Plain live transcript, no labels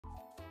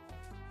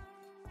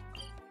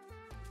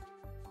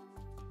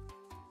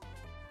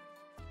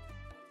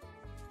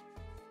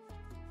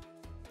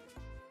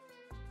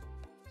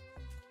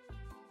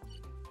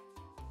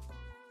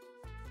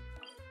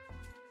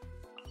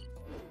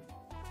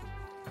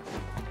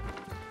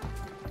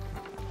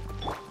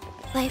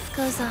Life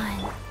goes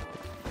on.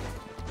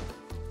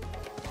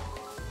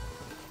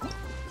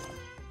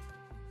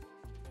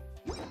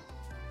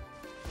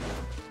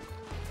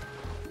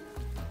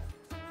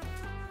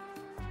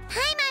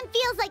 Paimon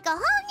feels like a whole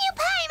new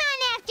Paimon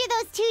after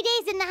those 2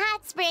 days in the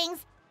hot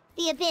springs.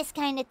 The Abyss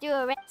kind of threw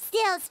a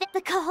still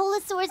the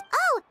Kaholasaurs.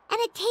 Oh, and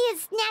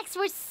Atea's snacks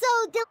were so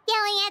dope.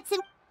 Yelling at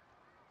some.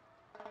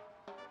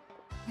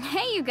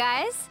 Hey, you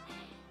guys.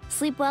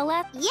 Sleep well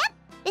last?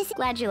 Yep.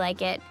 Glad you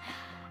like it.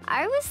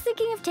 I was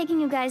thinking of taking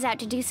you guys out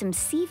to do some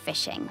sea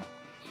fishing.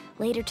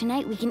 Later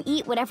tonight, we can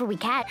eat whatever we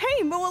catch.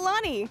 Hey,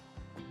 Moalani!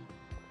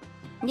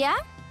 Yeah?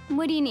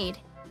 What do you need?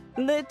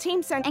 The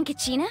team sent... And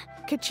Kachina?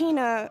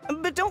 Kachina,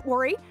 but don't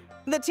worry.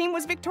 The team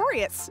was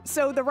victorious,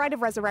 so the rite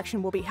of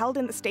resurrection will be held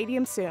in the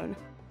stadium soon.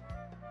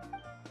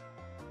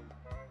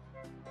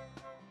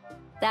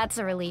 That's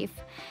a relief.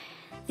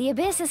 The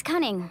Abyss is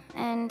cunning,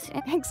 and...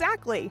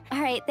 Exactly.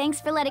 All right,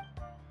 thanks for letting...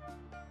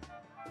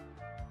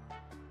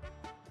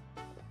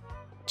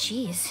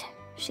 Jeez,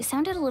 she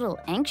sounded a little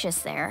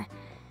anxious there.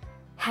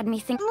 Had me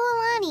think...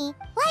 Moalani,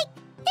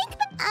 think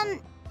about,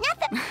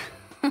 not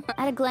the...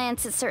 At a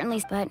glance, it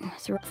certainly... But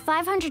through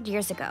 500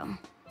 years ago,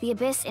 the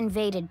Abyss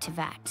invaded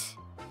Teyvat.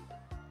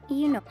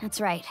 You know, that's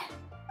right.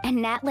 And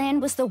Natlan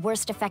was the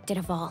worst affected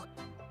of all.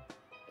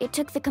 It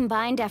took the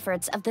combined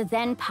efforts of the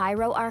then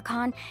Pyro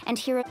Archon and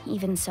Hero.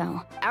 Even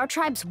so, our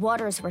tribe's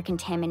waters were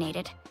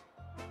contaminated.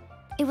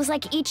 It was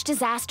like each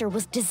disaster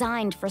was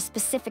designed for a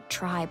specific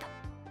tribe.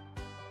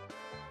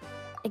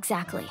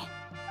 Exactly.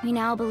 We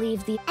now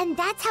believe the... And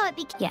that's how it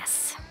became...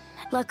 Yes.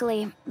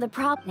 Luckily, the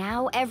problem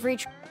now every...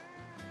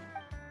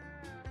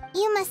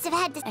 You must have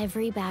had to...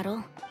 Every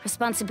battle,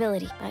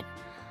 responsibility, but...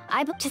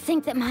 to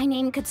think that my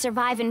name could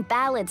survive in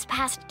ballads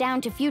passed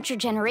down to future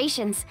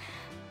generations.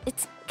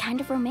 It's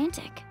kind of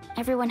romantic.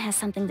 Everyone has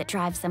something that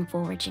drives them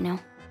forward, you know?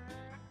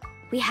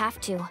 We have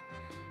to.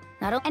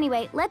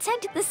 Anyway, let's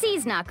head to the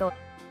sea's not go.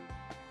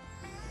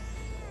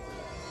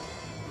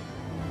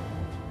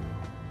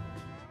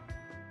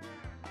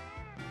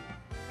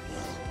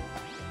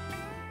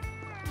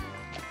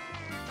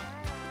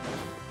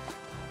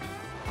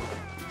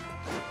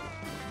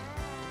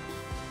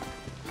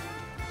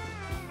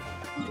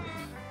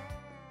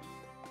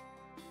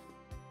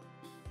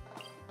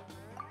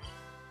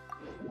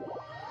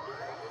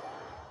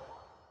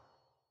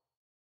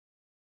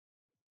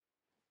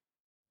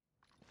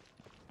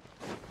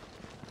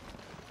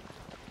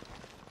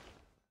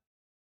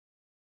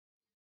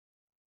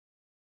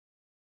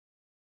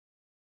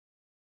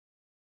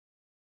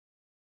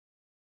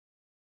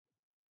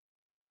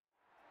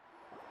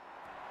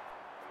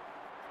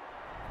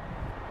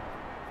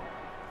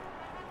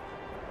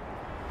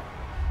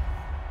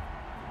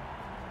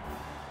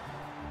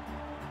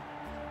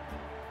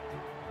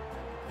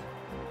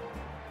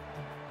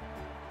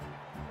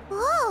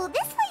 Whoa,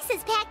 this place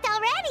is packed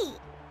already!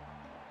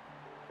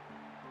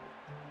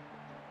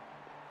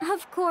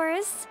 Of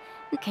course.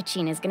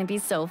 Kachina's gonna be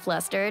so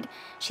flustered.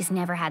 She's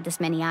never had this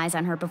many eyes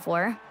on her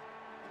before.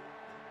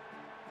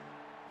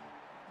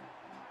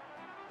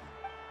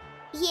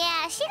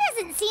 Yeah, she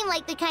doesn't seem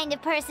like the kind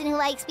of person who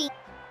likes being...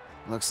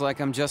 Looks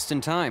like I'm just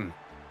in time.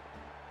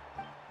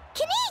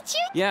 Kenichi!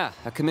 Yeah,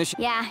 a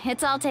commission. Yeah,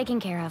 it's all taken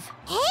care of.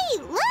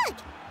 Hey, look!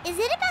 Is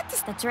it about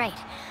to... That's right.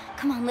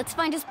 Come on, let's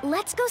find us...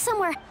 Let's go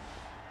somewhere...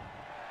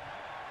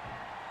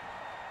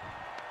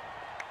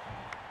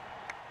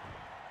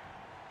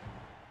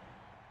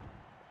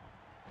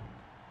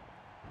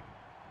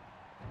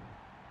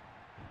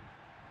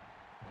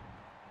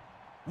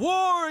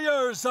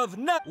 Warriors of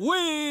Nat,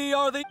 we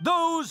are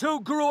those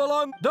who grew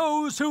along,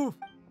 those who...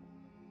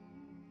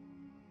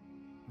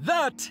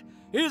 That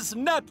is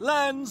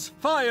Natlan's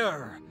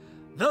fire,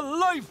 the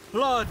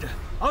lifeblood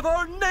of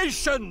our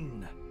nation!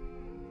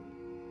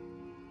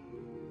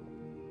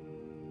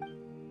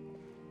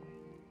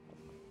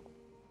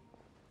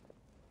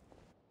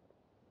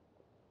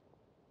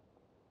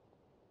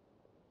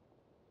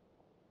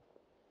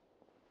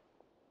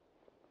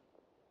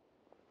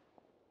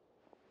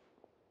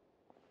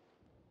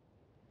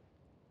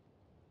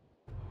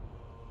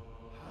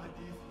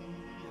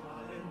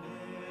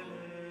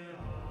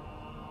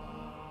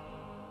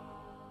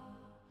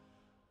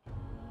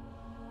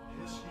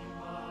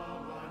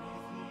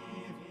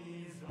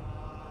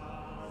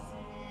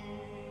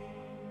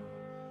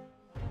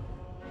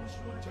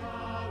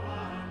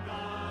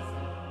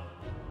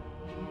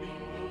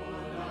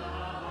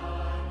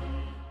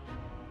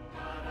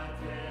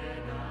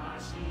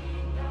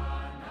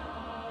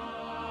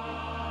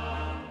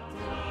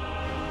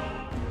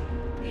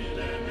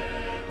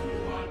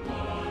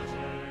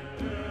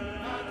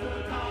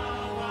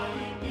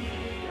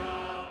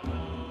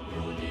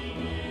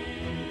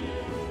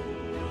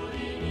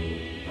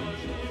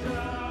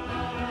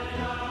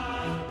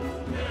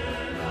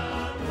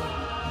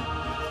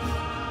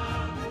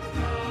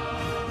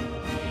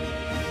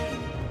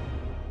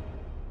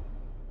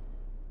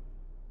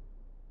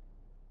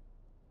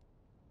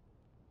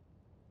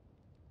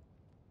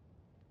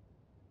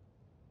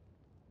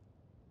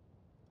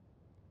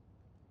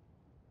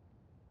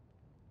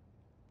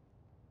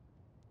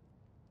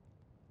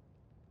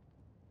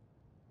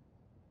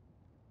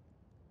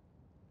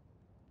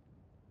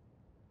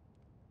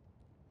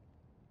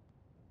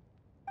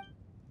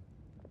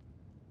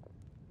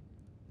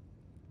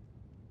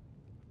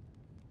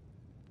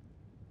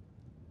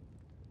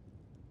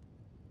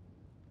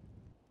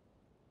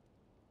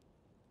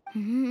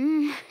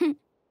 I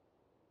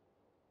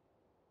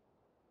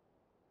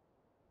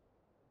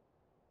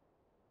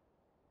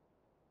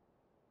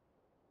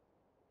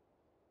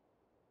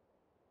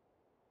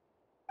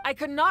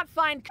could not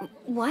find...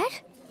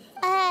 What?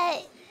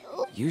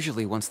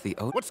 Usually once the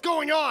What's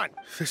going on?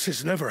 This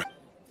is never...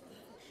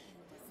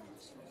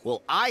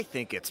 Well, I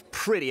think it's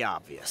pretty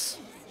obvious.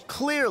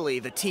 Clearly,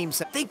 the team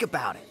said, think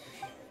about it.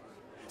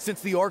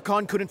 Since the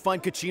Archon couldn't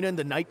find Kachina in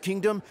the Night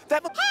Kingdom,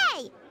 that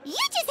Hey! You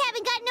just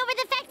haven't gotten over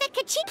the fact that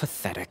Kachina—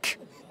 pathetic.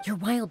 Your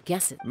wild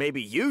guesses.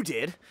 Maybe you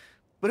did.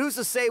 But who's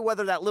to say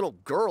whether that little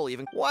girl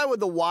even— Why would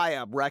the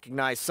YUB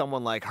recognize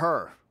someone like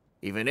her?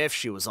 Even if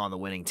she was on the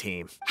winning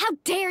team. How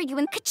dare you?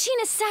 And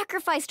Kachina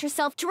sacrificed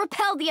herself to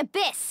repel the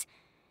Abyss.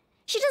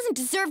 She doesn't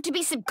deserve to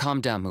be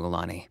Calm down,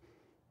 Mualani.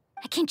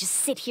 I can't just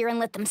sit here and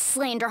let them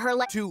slander her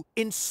like— To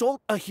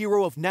insult a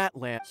hero of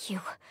Natlan.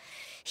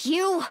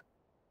 You...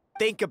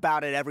 Think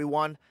about it,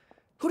 everyone.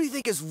 Who do you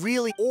think is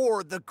really—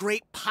 or the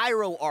great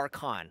Pyro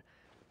Archon?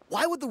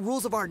 Why would the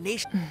rules of our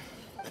nation—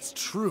 That's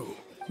true.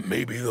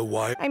 Maybe the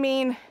why... I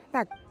mean,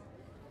 that...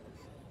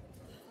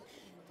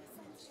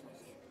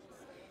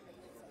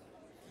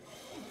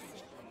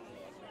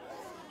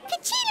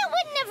 Kachina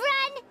wouldn't have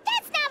run!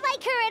 That's not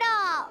like her at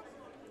all!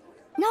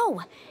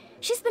 No,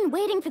 she's been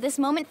waiting for this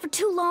moment for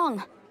too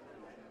long.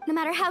 No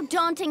matter how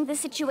daunting the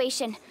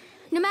situation,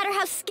 no matter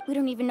how we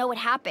don't even know what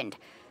happened.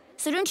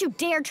 So don't you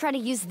dare try to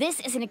use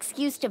this as an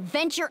excuse to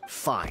venture—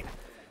 Fine.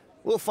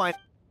 We'll find—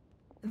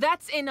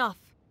 That's enough.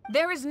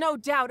 There is no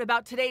doubt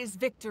about today's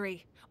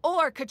victory,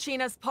 or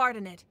Kachina's part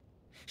in it.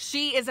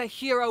 She is a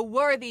hero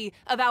worthy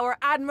of our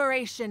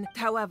admiration.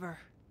 However,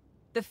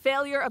 the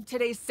failure of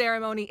today's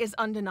ceremony is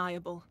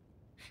undeniable.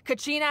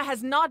 Kachina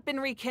has not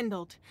been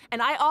rekindled,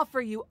 and I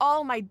offer you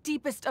all my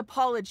deepest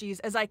apologies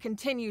as I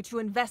continue to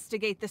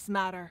investigate this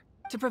matter.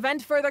 To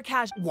prevent further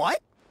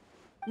What?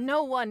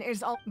 No one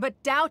is all—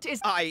 but doubt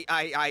is—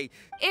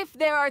 If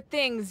there are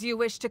things you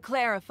wish to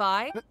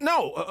clarify—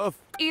 No,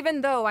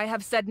 even though I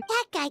have said—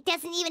 That guy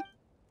doesn't even—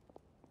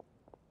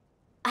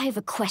 I have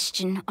a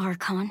question,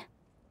 Archon.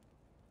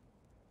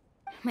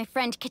 My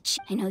friend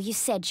I know you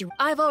said you—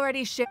 I've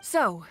already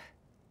So,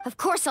 Of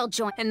course I'll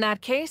join. in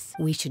that case—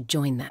 We should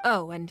join them.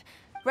 Oh, and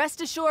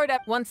rest assured,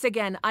 once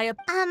again, I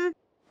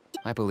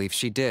believe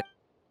she did.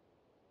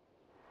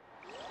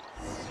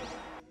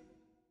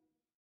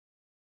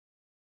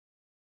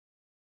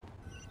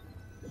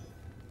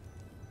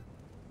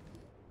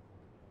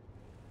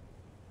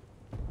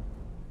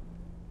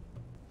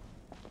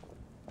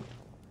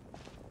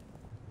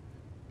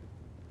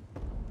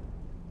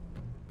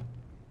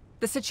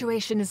 The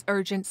situation is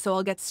urgent, so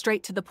I'll get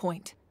straight to the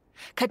point.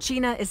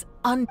 Kachina is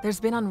There's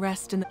been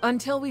unrest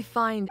until we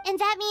find— And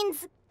that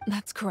means—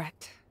 That's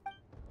correct.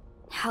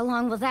 How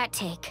long will that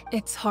take?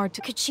 It's hard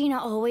to— Kachina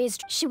always—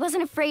 She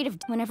wasn't afraid of—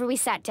 Whenever we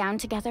sat down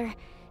together,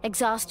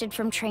 exhausted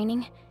from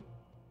training,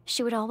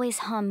 she would always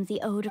hum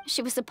the ode.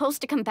 She was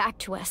supposed to come back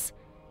to us.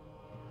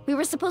 We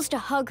were supposed to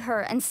hug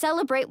her and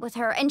celebrate with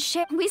her and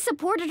share— We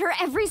supported her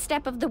every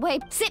step of the way.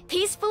 Sit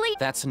peacefully—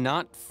 That's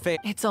not fair.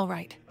 It's all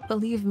right.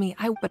 Believe me,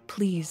 but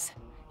please,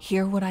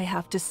 hear what I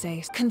have to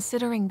say.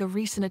 Considering the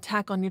recent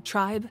attack on your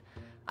tribe,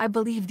 I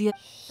believe the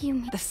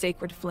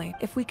sacred flame.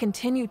 If we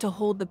continue to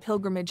hold the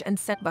pilgrimage and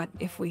but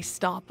if we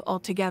stop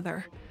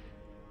altogether,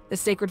 the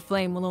sacred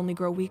flame will only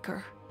grow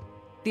weaker.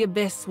 The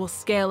Abyss will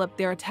scale up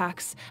their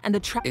attacks, and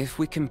the If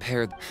we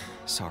compare...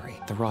 Sorry,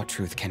 the raw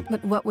truth can...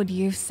 But what would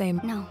you say?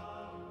 No.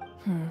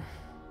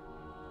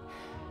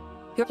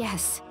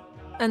 Yes.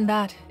 And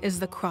that is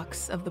the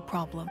crux of the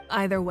problem.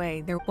 Either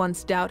way,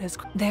 once doubt has...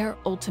 Their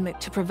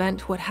ultimate to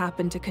prevent what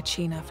happened to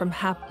Kachina from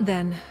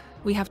then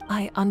we have...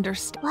 I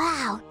understand.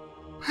 Wow.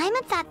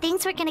 Hyman thought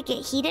things were gonna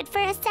get heated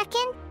for a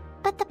second,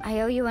 but I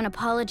owe you an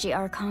apology,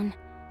 Archon.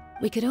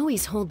 We could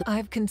always hold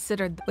I've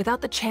considered, without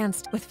the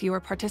chance, with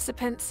fewer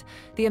participants,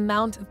 the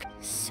amount of...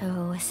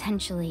 So,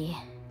 essentially,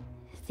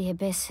 the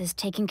Abyss has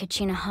taken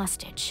Kachina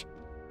hostage.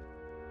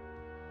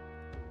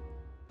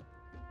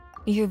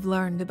 You've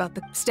learned about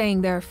the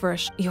staying there for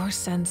your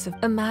sense of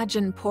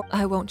imagine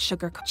I won't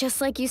sugarcoat. Just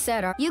like you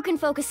said, you can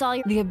focus all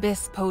your— The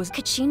Abyss pose.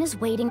 Kachina's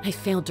waiting. I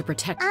failed to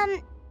protect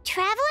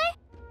Traveler?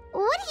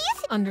 What do you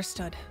think?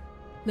 Understood.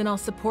 Then I'll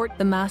support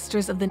the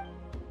Masters of the...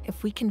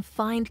 If we can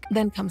find...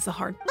 Then comes the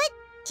hard... But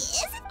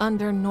isn't...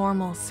 Under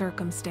normal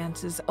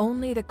circumstances,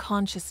 only the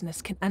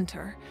consciousness can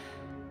enter.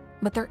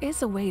 But there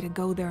is a way to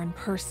go there in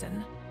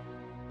person.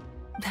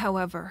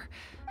 However...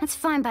 That's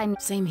fine by me.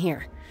 Same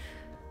here.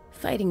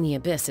 Fighting the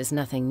Abyss is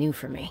nothing new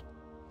for me.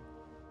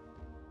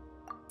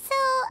 So,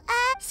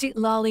 See,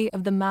 Lolly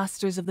of the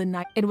Masters of the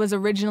Night. It was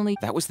originally...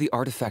 That was the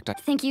artifact I...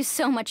 Thank you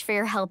so much for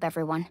your help,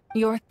 everyone.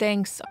 Your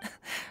thanks...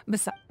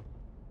 Besides...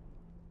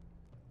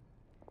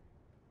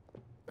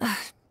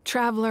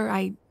 Traveler,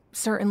 I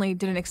certainly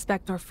didn't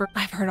expect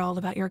I've heard all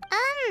about your...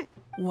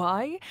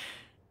 Why?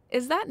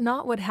 Is that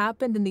not what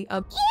happened in the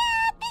yeah,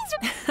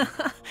 things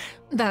are...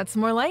 That's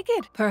more like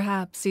it.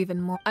 Perhaps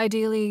even more.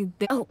 Ideally,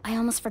 Oh, I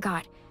almost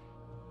forgot.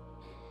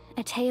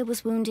 Atea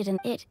was wounded and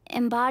it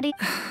embodied...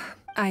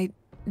 I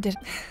did...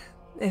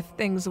 if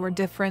things were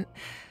different.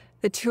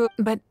 The two,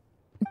 but...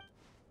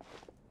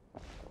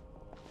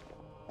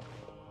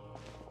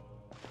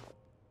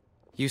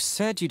 You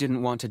said you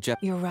didn't want to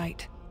You're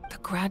right. The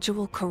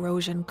gradual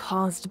corrosion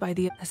caused by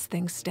the... as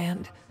things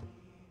stand.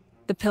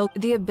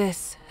 The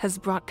Abyss has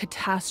brought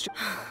catastrophe.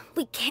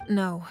 We can't.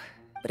 No,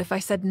 but if I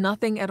said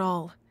nothing at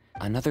all...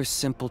 Another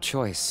simple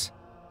choice.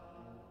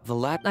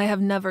 I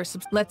have never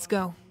Let's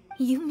go.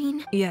 You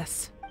mean?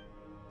 Yes.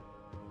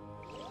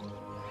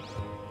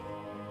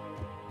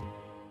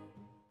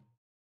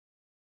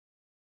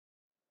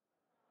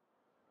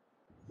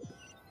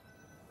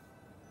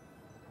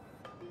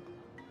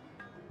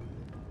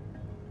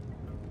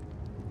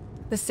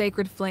 The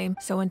sacred flame,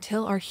 so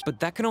until our...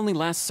 But that can only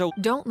last so...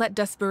 Don't let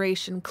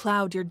desperation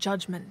cloud your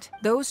judgment.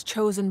 Those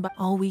chosen by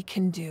all we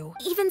can do.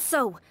 Even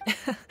so.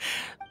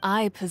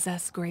 I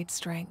possess great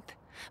strength,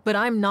 but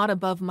I'm not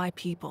above my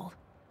people.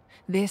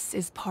 This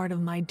is part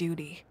of my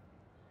duty.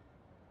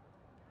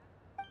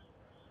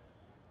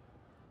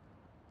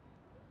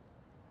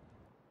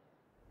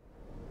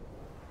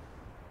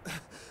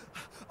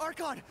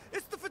 Archon,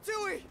 it's the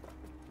Fatui!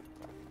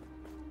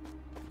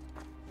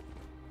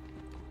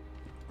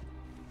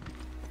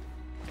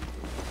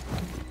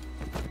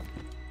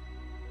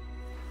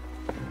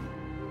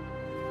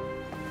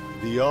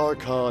 The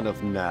Archon of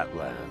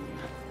Natlan.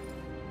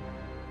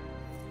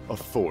 A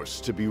force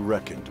to be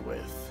reckoned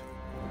with.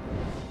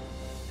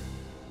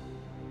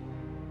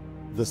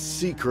 The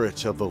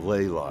secret of the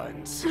ley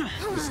lines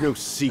is no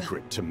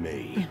secret to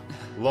me.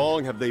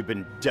 Long have they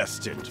been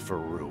destined for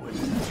ruin.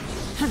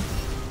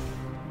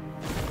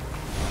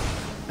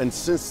 And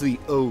since the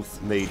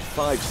oath made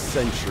 5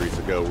 centuries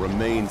ago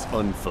remains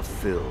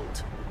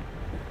unfulfilled,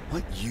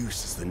 what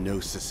use is the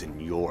Gnosis in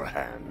your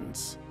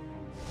hands?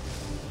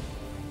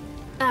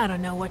 I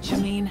don't know what you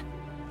mean.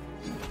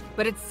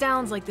 But it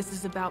sounds like this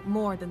is about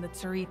more than the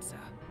Tsaritsa.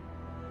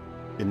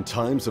 In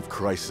times of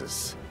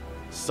crisis,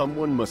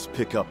 someone must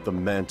pick up the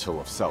mantle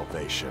of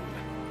salvation.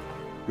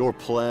 Your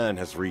plan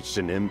has reached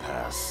an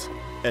impasse,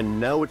 and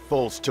now it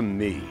falls to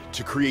me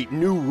to create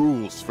new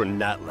rules for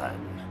Natlan.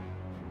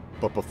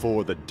 But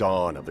before the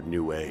dawn of a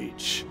new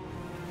age,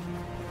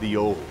 the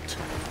old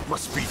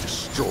must be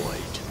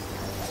destroyed.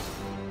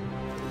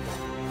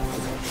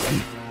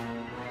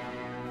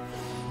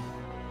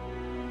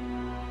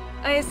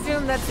 I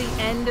assume that's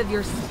the end of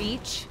your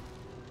speech?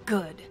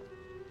 Good.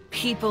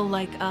 People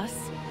like us.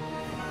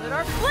 Let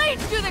our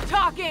blades do the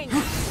talking!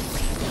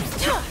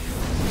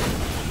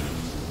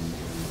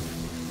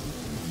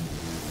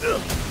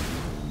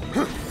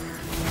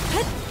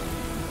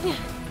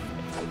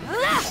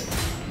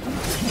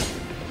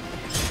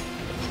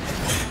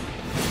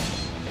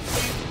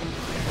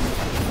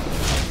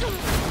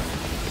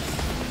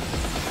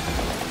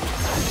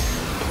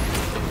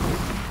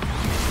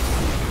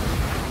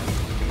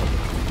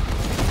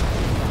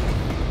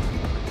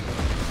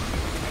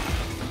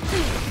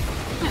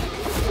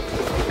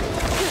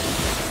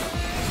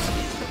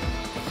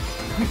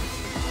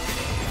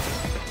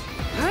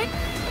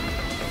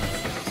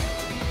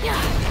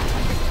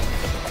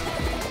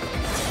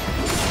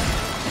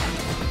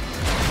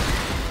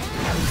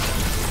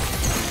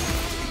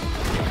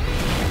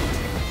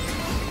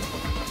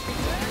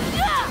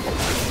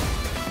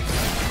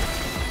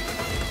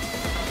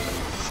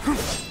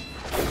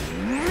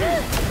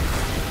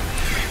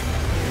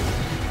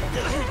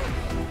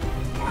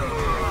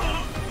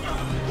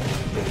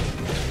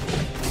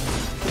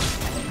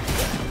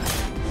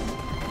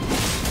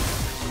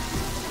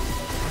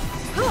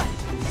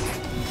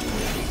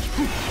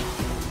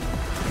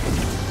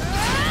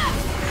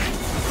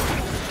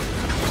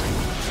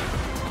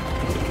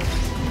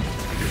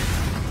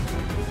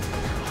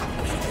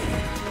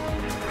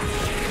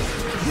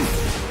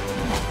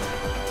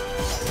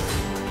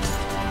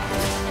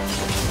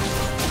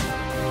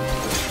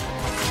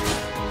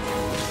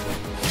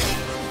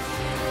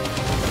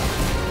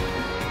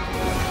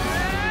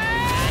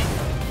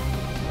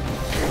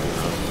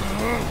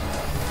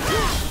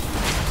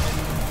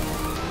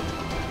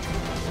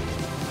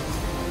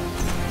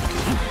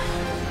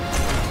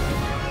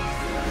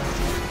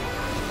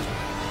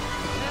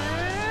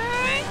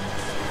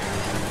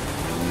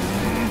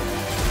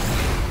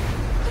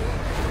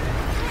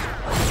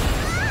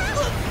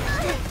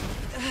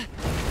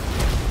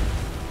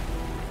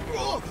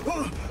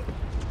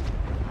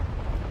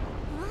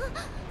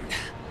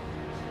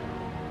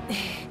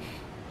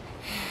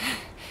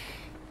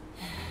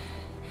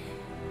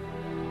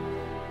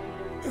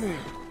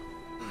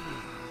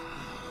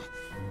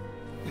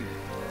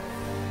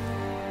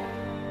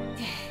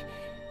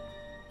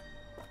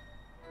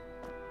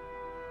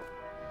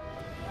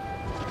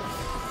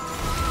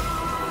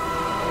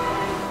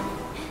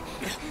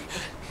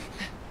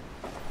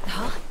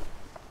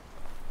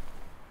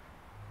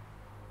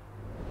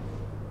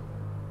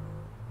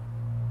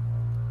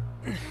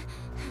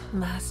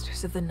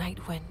 Masters of the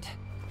Night Wind.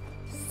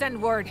 Send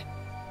word.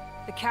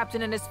 The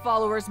captain and his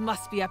followers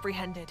must be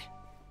apprehended.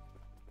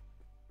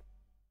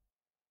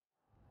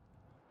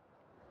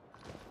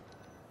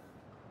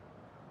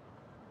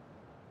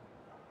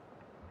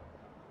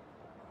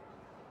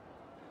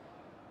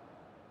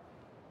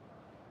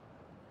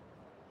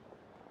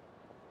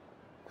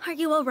 Are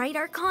you alright,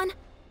 Archon?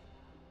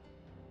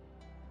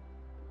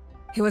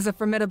 He was a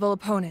formidable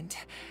opponent.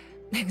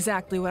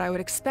 Exactly what I would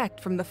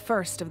expect from the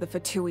first of the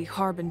Fatui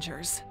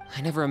Harbingers.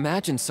 I never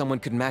imagined someone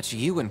could match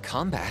you in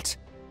combat.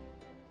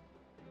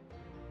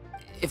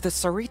 If the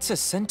Tsaritsa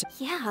sent...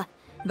 Yeah.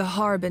 The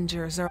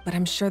Harbingers are... but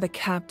I'm sure the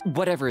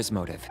Whatever his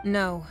motive.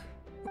 No.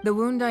 The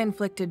wound I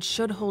inflicted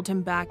should hold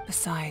him back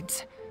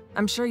besides.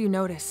 I'm sure you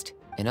noticed.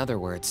 In other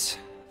words,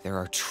 there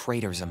are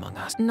traitors among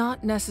us.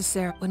 Not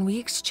necessary. When we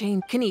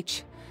exchange...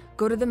 Kinich,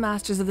 go to the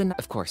Masters of the...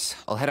 Of course,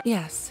 I'll head up.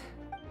 Yes.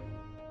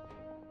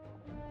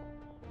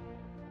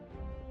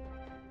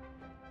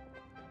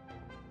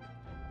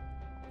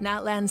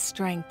 Natlan's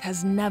strength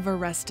has never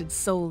rested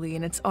solely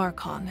in its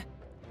Archon.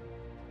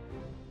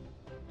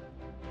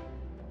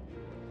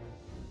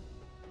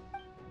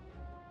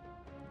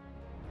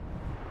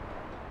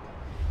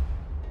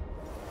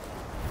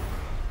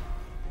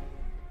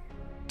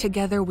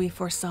 Together we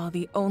foresaw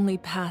the only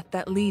path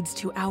that leads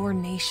to our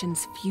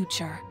nation's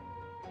future.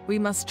 We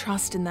must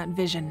trust in that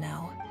vision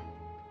now.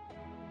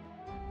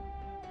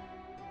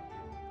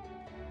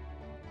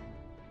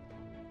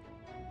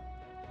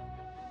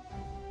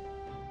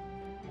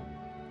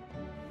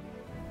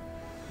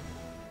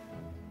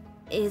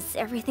 Is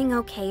everything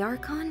okay,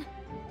 Archon?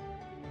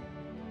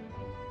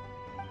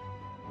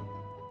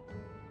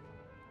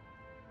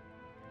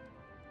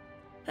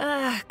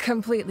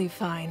 Completely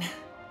fine.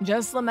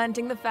 Just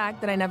lamenting the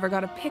fact that I never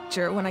got a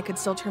picture when I could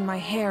still turn my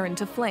hair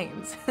into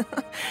flames.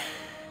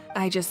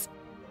 I just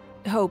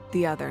hope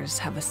the others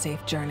have a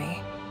safe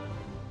journey.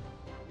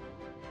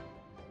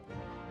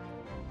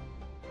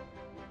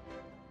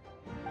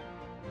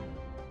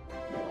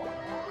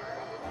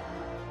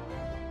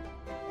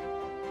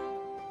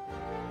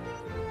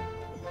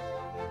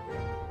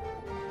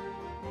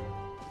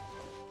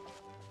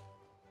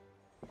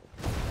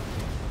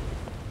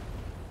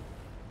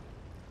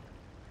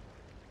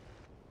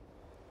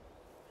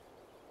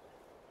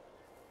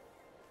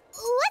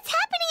 What's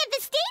happening at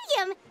the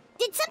stadium?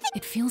 Did something...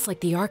 It feels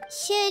like the Ark...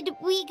 Should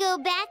we go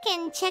back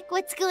and check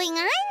what's going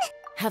on?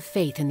 Have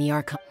faith in the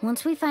Archon.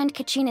 Once we find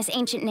Kachina's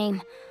ancient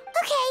name.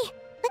 Okay.